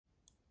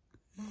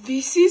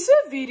This is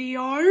a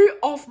video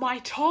of my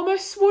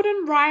Thomas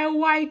Wooden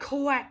Railway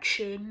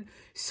collection,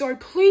 so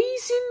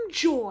please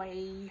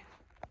enjoy.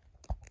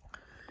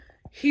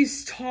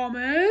 Here's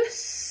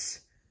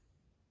Thomas,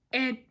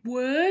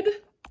 Edward,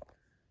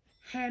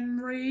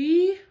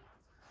 Henry,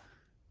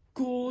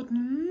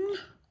 Gordon,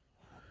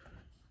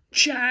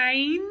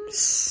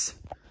 James,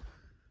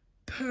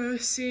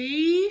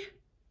 Percy,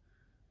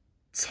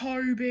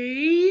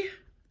 Toby,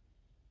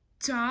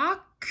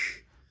 Duck,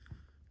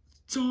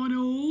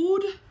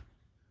 Donald,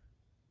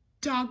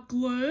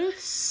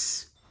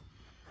 Douglas,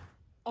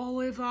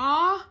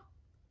 Oliver,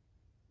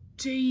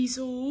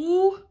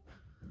 Diesel,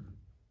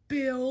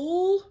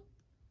 Bill,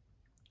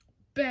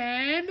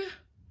 Ben,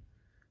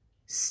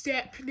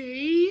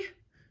 Stepney,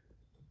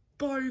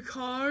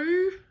 Boko,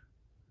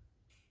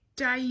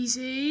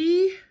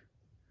 Daisy,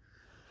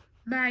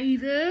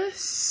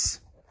 Mavis,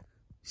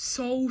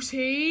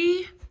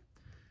 Salty,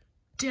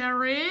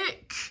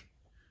 Derek,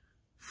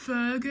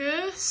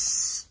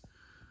 Fergus,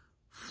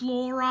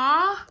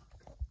 Flora,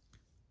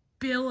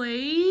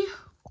 Billy,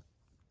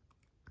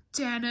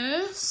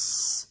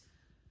 Dennis,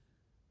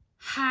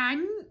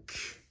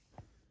 Hank,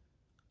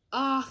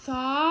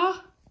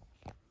 Arthur,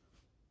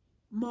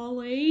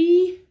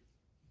 Molly,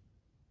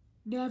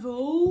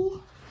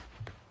 Neville,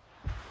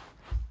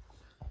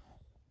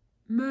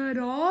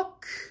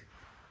 Murdoch,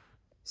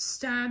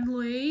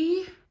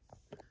 Stanley,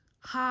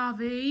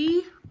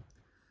 Harvey,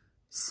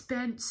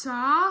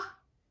 Spencer,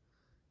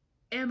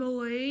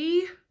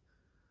 Emily,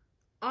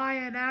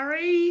 Iron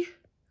Harry,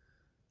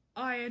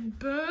 Iron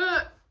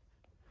Bert,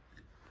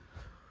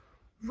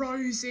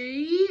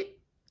 Rosie,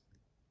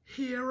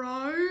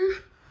 Hero,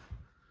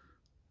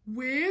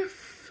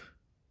 Whiff,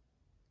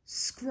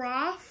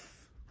 Scruff,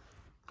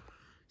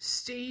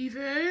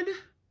 Stephen,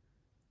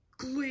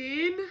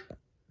 Glyn,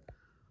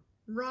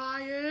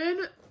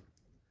 Ryan,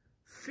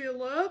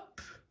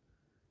 Philip,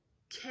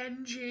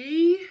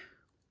 Kenji,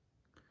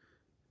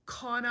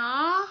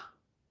 Connor,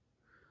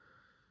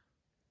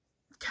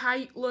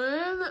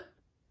 Caitlin,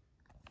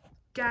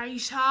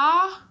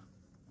 Gator,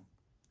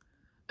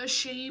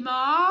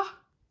 Ashima,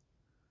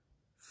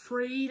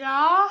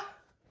 Frida,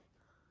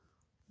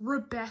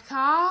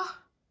 Rebecca,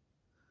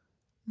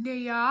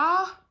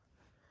 Nia,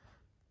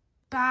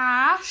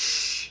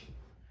 Bash,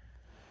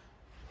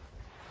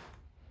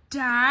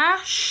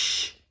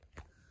 Dash,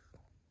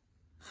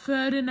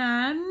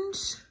 Ferdinand,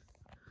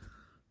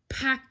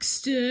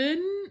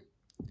 Paxton,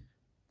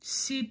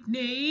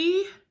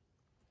 Sydney,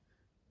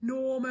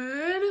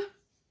 Norman,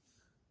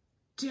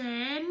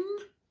 Den,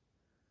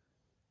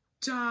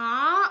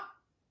 Dart,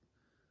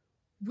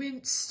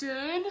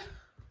 Winston,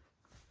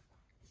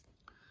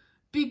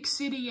 Big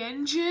City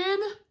Engine,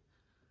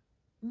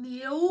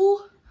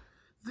 Neil,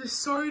 the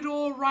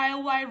Sodor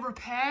Railway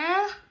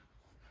Repair,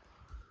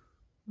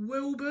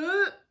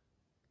 Wilbert,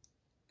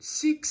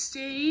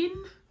 16,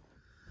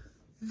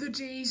 the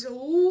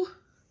Diesel,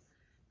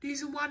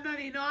 Diesel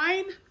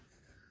 199,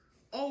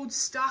 Old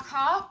Stuck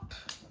Up,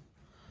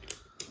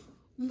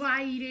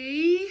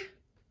 Lady,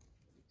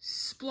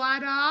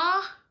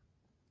 Splatter,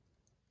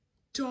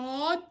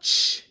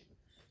 Dodge,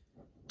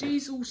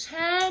 Diesel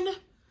 10,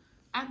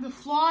 and the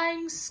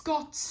Flying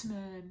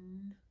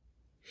Scotsman.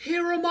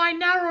 Here are my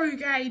narrow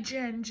gauge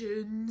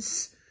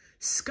engines: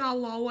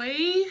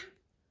 Sculloy,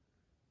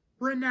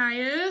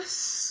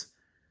 Rheneas,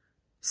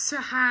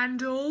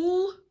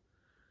 Sahandel,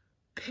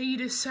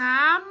 Peter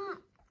Sam,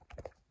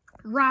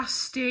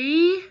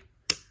 Rusty,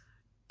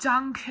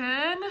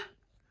 Duncan,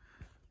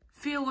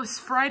 Fearless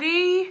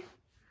Freddy,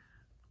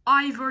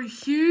 Ivo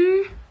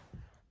Hugh,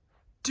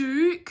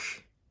 Duke,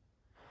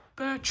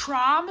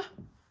 Bertram,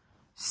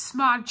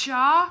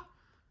 Smudger,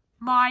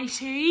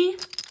 Mighty,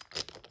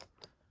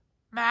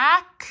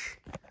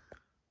 Mac,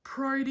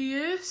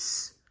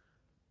 Proteus,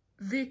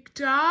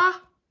 Victor,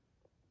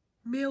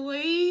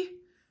 Millie,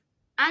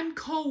 and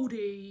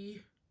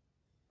Coldy.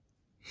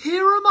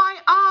 Here are my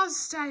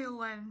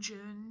Arsdale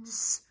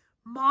engines: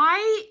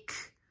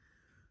 Mike,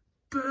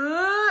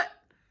 Bert,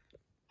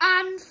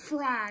 and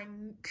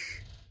Frank.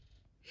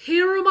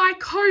 Here are my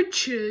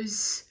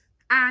coaches: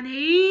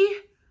 Annie,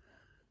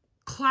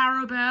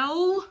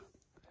 Clarabelle,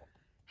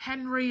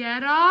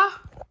 Henrietta,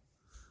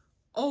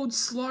 Old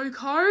Slow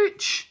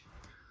Coach,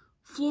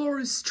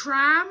 Flora's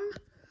Tram,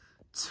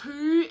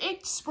 2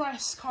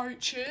 express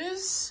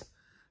coaches,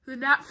 the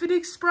Knapford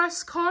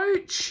Express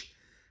coach,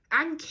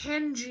 and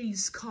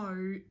Kenji's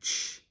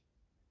coach.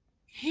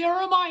 Here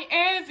are my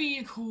air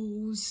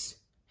vehicles: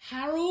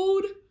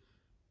 Harold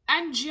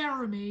and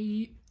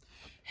Jeremy.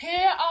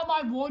 Here are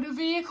my water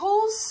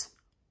vehicles: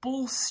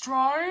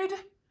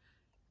 Bulstrode,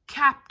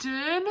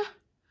 Captain,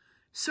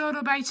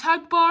 Soda Bay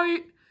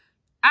Tugboat,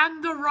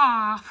 and the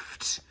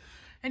Raft.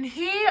 And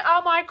here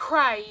are my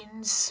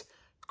cranes: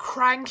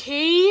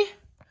 Cranky,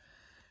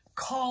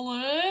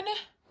 Colin,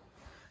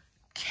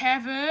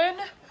 Kevin,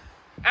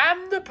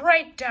 and the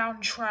breakdown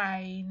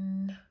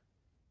train.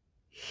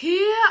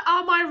 Here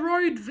are my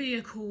road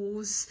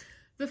vehicles: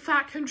 the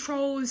Fat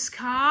Controller's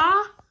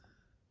car,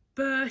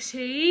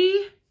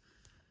 Bertie,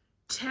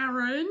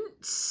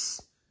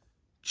 Terence,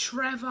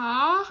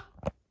 Trevor,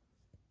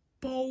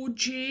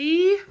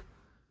 Bolgie,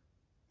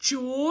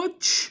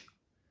 George,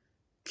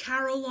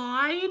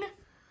 Caroline,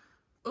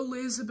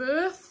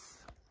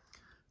 Elizabeth,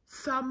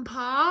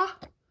 Thumper,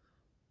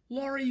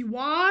 Laurie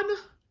 1,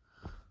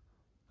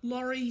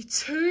 Laurie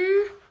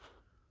 2,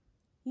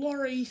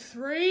 Laurie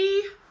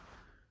 3,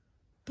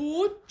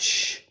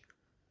 Butch,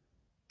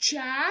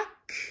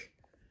 Jack,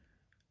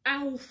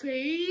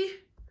 Alfie,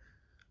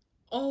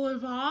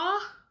 Oliver,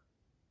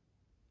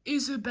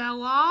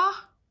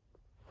 Isabella,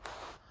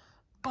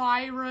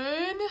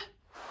 Byron,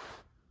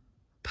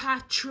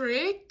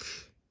 Patrick,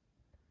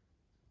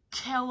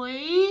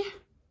 Kelly,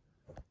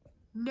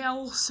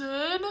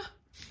 Nelson,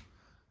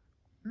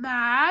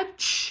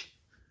 Madge,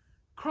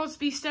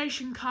 Crosby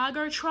Station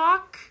Cargo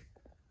Truck,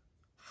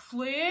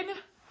 Flynn,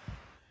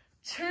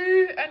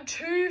 2 and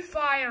 2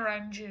 fire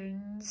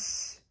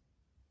engines.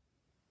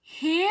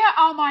 Here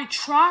are my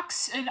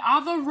trucks and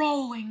other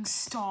rolling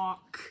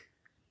stock.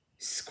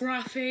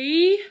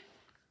 Scruffy,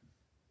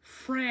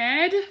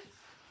 Fred,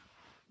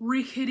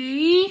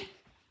 Rickety,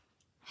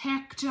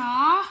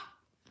 Hector,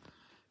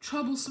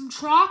 Troublesome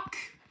Truck,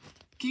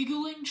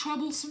 Giggling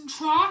Troublesome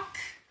Truck,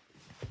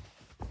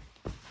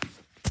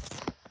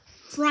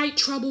 Freight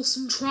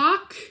Troublesome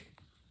Truck,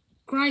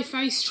 Grey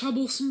Face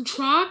Troublesome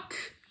Truck,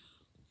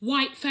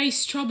 White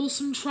Face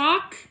Troublesome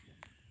Truck,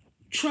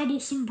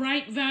 Troublesome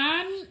Brake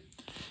Van,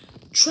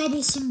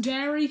 Troublesome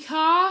Dairy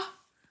Car,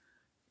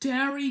 2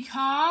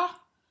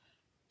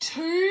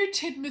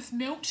 Tidmouth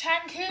Milk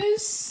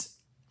Tankers,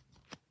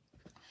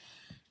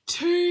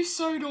 2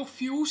 Sodor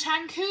Fuel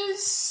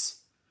Tankers,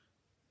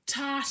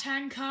 Tar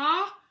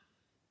Tanker,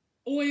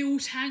 Oil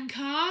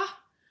Tanker,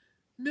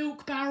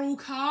 Milk Barrel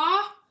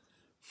Car,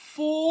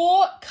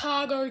 4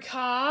 Cargo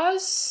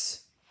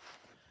Cars,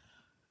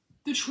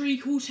 the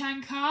Treacle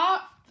Tanker,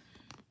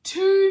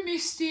 2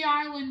 Misty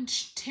Island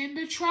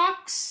Timber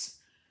Trucks,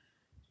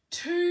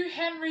 2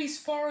 Henry's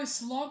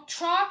Forest Log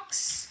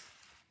Trucks,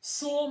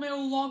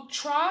 Sawmill Log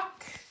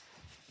Truck,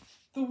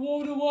 the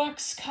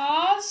Waterworks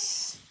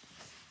Cars,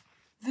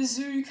 the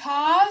Zoo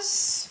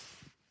Cars,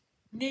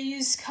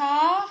 Nia's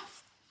Car,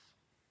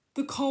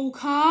 the Coal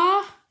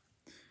Car,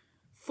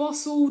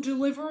 Fossil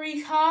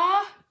Delivery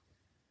Car,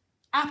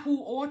 Apple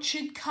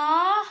Orchard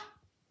Car,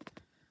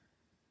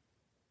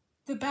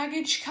 the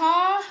Baggage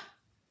Car,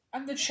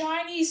 and the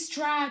Chinese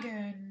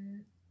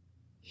Dragon.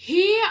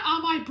 Here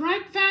are my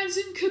brake vans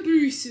and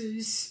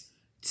cabooses.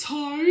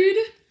 Toad,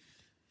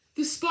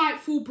 the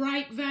Spiteful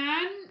Brake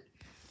Van,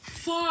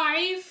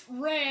 5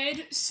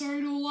 red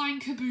Sodor Line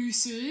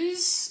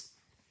cabooses,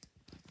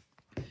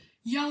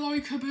 Yellow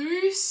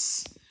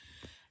Caboose,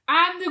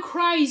 and the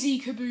Crazy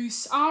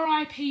Caboose,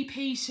 R.I.P.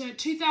 Peter,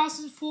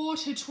 2004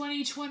 to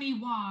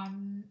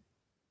 2021.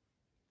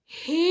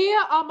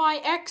 Here are my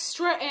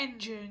extra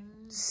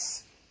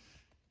engines.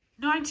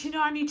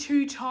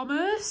 1992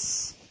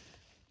 Thomas,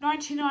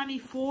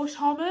 1994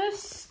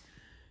 Thomas,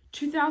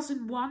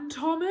 2001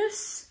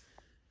 Thomas,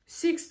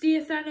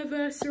 60th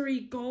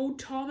Anniversary Gold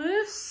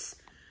Thomas,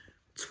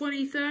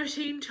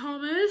 2013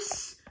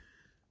 Thomas,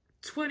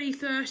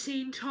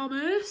 2013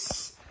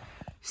 Thomas,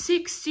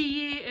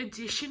 60-year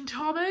Edition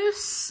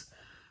Thomas,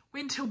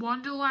 Winter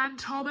Wonderland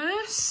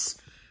Thomas,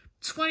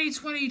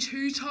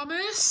 2022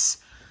 Thomas,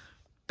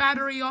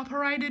 Battery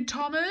Operated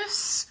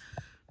Thomas,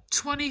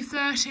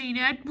 2013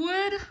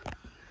 Edward,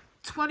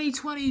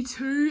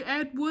 2022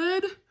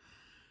 Edward,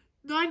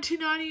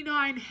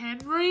 1999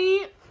 Henry,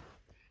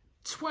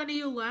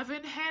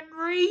 2011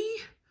 Henry,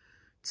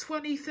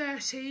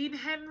 2013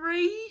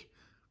 Henry,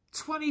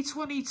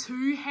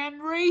 2022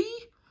 Henry,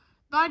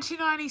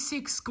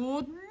 1996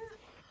 Gordon,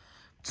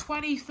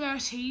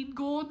 2013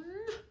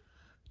 Gordon,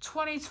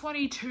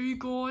 2022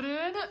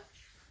 Gordon,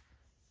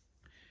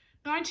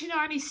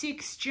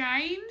 1996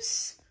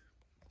 James,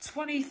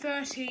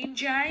 2013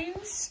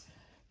 James,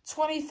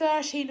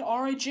 2013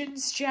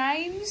 Origins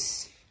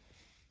James,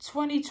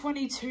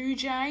 2022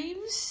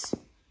 James,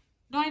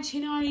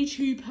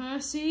 1992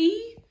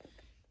 Percy,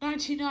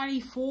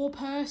 1994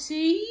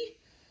 Percy,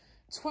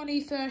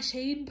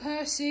 2013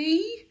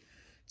 Percy,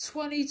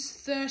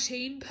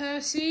 2013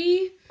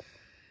 Percy,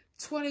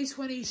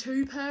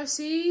 2022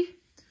 Percy,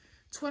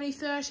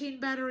 2013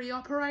 Battery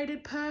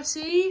Operated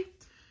Percy,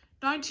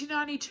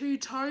 1992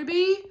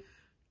 Toby,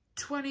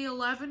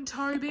 2011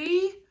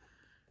 Toby,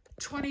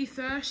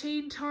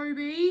 2013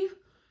 Toby,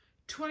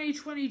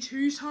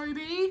 2022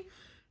 Toby,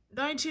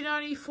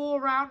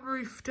 1994 Round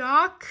Roof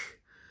Duck,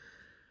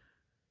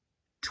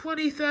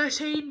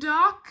 2013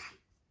 Duck,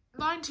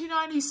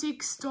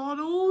 1996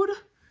 Donald,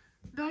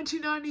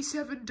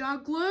 1997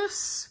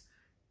 Douglas,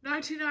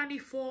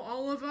 1994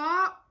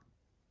 Oliver,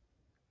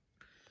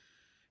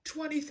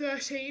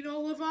 2013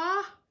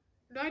 Oliver,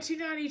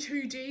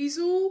 1992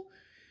 Diesel,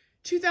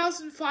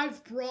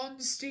 2005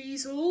 Bronze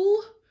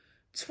Diesel,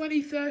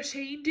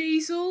 2013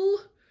 Diesel,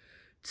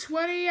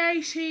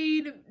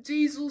 2018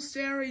 Diesel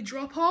Stary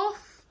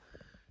Drop-Off,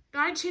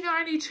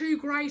 1992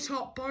 Grey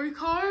Top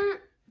Boco,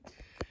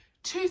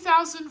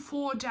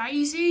 2004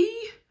 Daisy,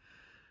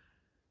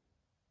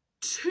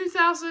 2000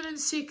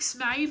 2006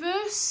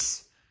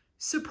 Mavis,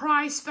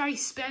 Surprise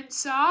Face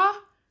Spencer,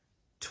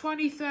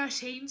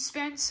 2013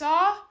 Spencer,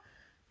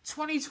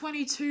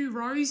 2022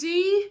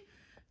 Rosie,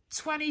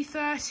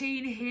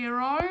 2013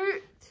 Hero,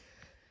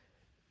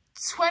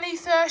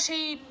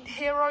 2013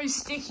 Hero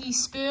Sticky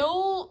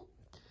Spill,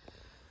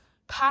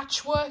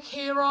 Patchwork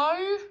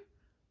Hero,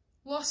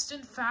 Lost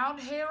and Found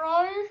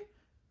Hero,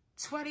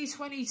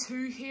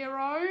 2022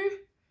 Hero,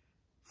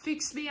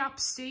 Fix Me Up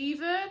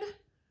Steven,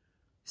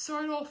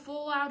 Sodor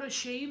Fallout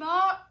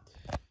Ashima,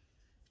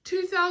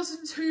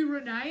 2002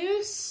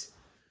 Rheneas,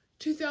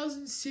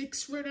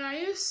 2006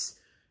 Rheneas,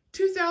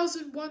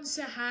 2001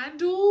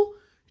 Sahandle,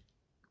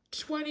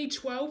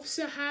 2012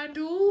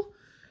 Sahandle,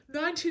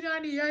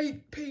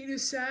 1998 Peter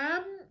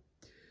Sam,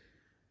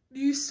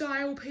 New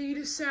Style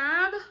Peter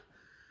Sam,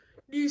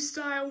 New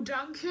Style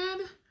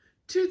Duncan,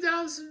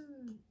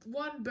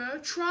 2001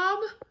 Bertram,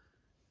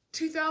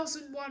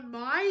 2001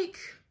 Mike,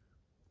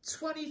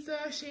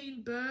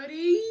 2013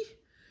 Birdie,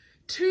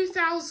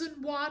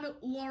 2001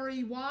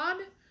 Laurie 1,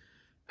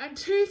 and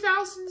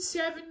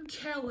 2007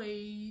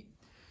 Kelly.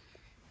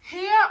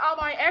 Here are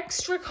my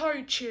extra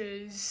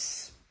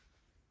coaches.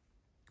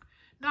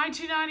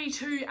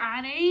 1992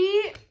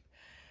 Annie,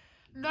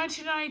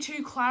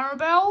 1992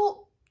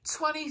 Clarabelle,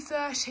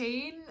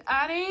 2013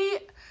 Annie,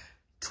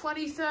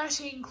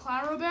 2013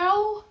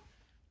 Clarabelle,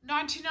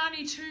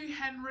 1992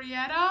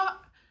 Henrietta,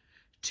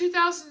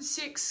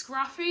 2006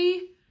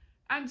 Scruffy,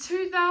 and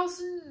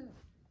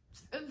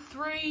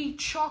 2003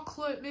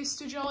 Chocolate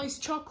Mr. Jolly's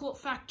Chocolate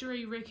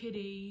Factory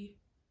Rickety.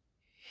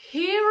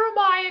 Here are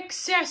my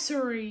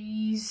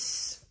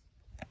accessories.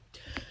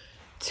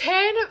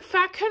 10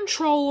 Fat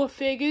Controller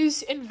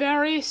figures in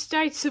various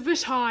states of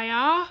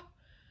attire,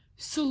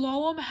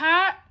 Siloam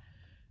hat,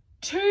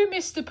 2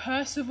 Mr.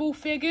 Percival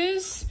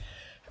figures,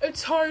 a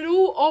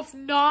total of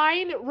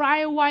 9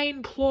 railway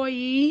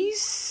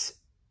employees,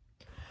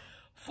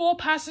 4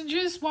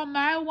 passengers, 1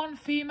 male, 1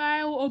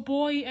 female, a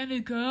boy and a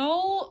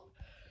girl,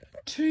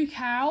 2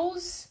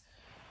 cows,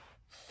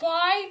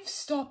 5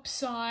 stop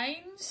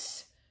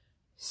signs,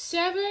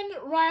 7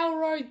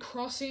 railroad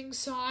crossing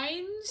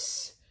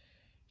signs,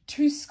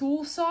 2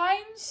 school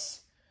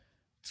signs,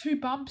 2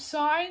 bump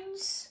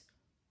signs,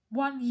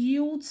 1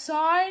 yield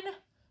sign,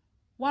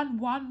 1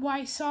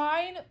 one-way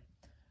sign,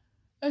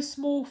 a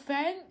small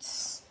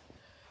fence,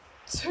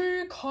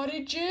 2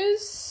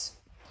 cottages,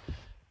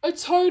 a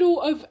total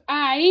of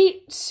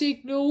 8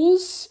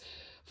 signals,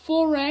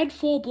 4 red,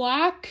 4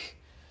 black,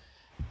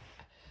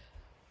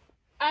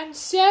 and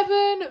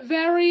 7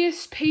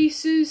 various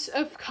pieces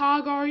of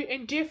cargo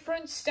in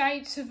different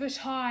states of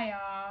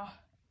attire.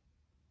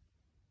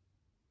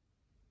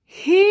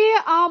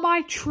 Here are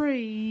my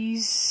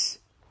trees.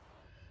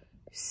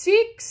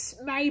 6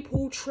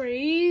 maple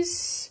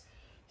trees,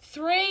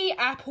 3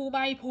 apple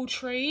maple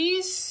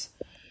trees,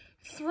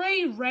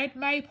 3 red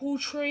maple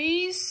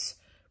trees,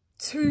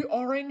 2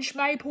 orange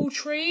maple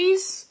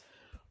trees,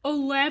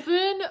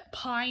 11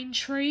 pine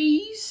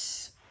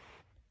trees,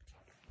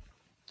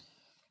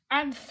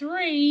 and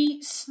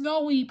 3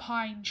 snowy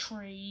pine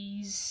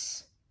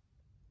trees.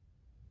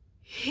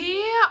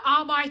 Here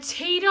are my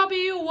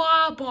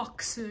TWR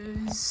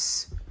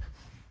boxes.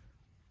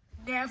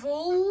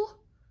 Neville,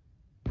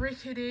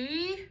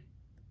 Rickety,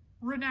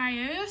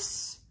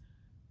 Rheneas,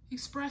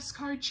 Express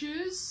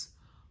Coaches,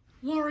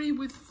 Lorry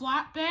with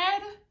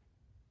Flatbed,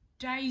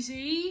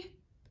 Daisy,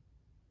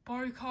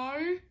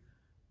 Boko,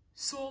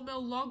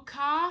 Sawmill Log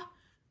Car,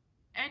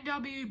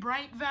 NW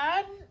Brake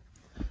Van,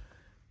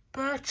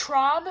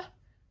 Bertram,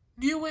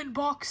 New in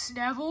Box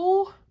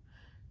Neville,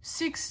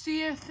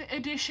 60th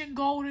edition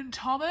Golden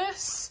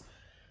Thomas,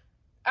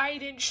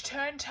 8-inch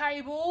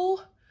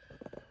turntable,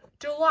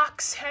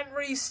 Deluxe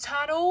Henry's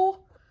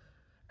Tunnel,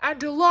 and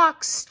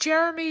Deluxe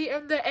Jeremy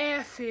and the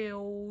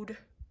Airfield.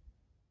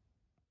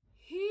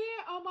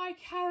 Here are my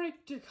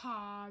character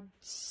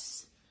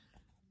cards.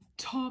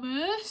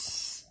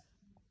 Thomas,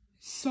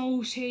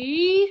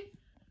 Salty,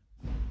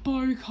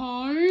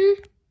 Boko,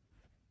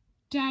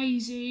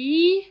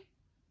 Daisy,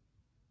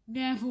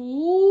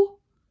 Neville,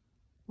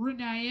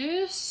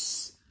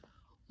 Rheneas,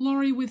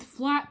 Lorry with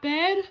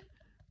Flatbed,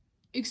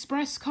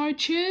 Express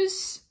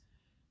Coaches,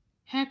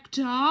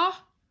 Hector,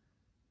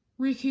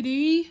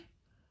 Rickety,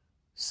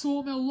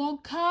 Sawmill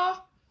Log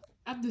Car,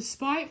 and the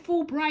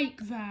Spiteful Brake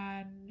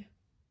Van.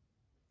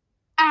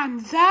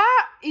 And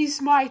that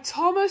is my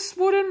Thomas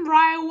Wooden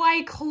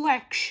Railway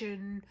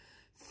collection.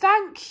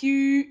 Thank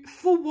you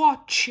for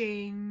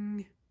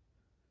watching.